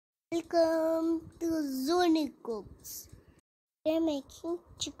Welcome to Zooni Cooks. We are making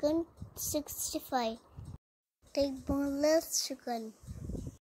chicken 65. Take boneless chicken.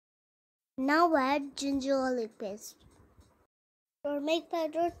 Now add ginger garlic paste, turmeric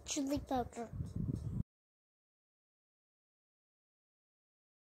powder, chili powder.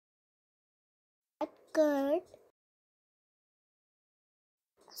 Add curd,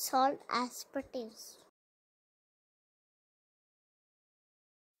 salt as per taste.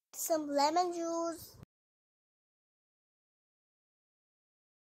 Some lemon juice,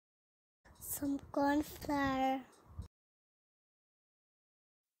 some corn flour,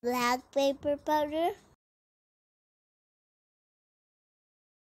 black pepper powder,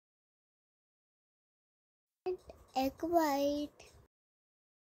 and egg white.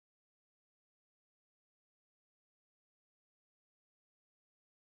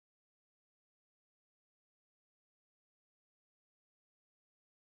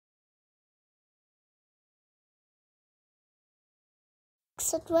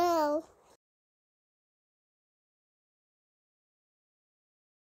 Mix it well.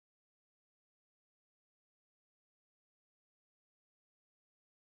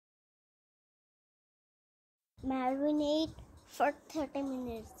 Marinate for 30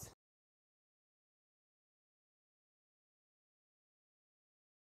 minutes.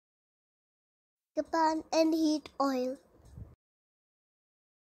 The pan and heat oil.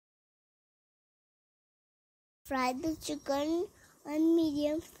 Fry the chicken on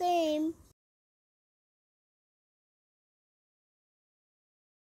medium flame.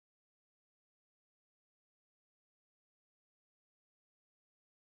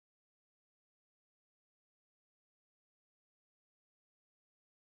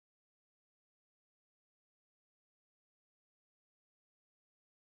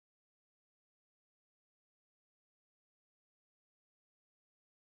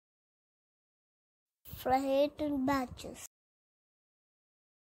 Fry it in batches.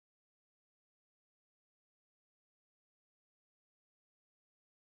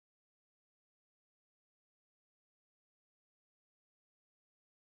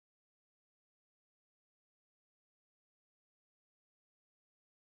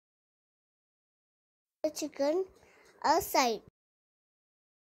 The chicken aside.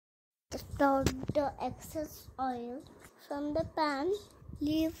 Stop the excess oil from the pan.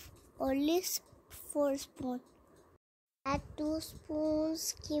 Leave only 4 spoons. Add 2 spoons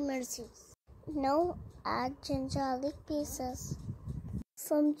skimmer seeds. Now add ginger garlic pieces,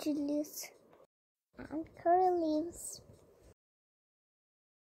 some chilies, and curry leaves.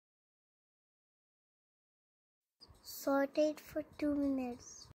 Saute it for 2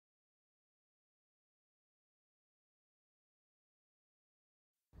 minutes.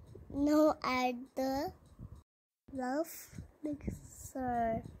 Now add the fluff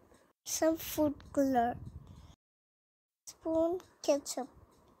mixer, some food color, spoon ketchup,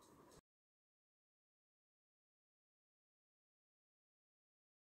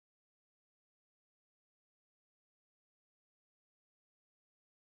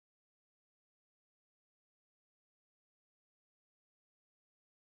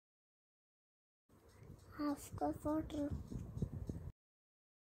 half cup water.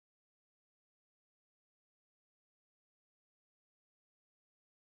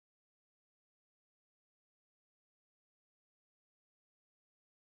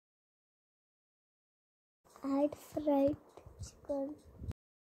 Add fried chicken.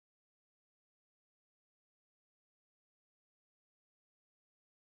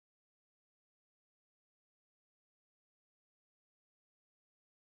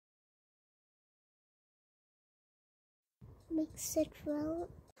 Mix it well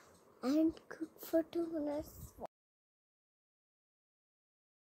and cook for 2 minutes.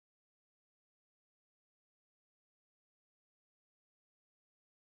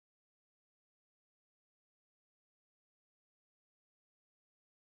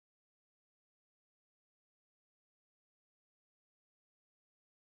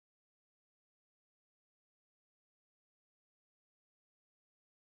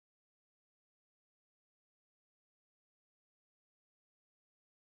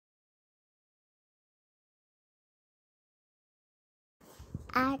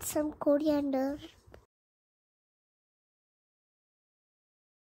 Add some coriander.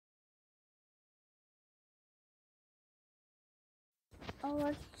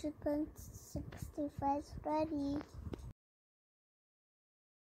 Our chicken 65 is ready.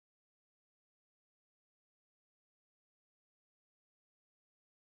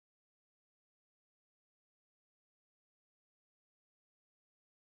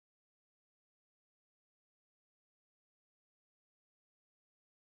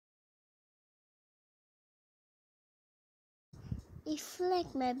 If you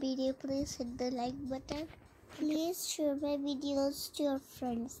like my video, please hit the like button. Please share my videos to your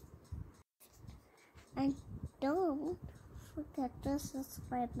friends. And don't forget to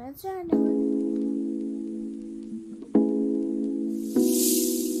subscribe my channel.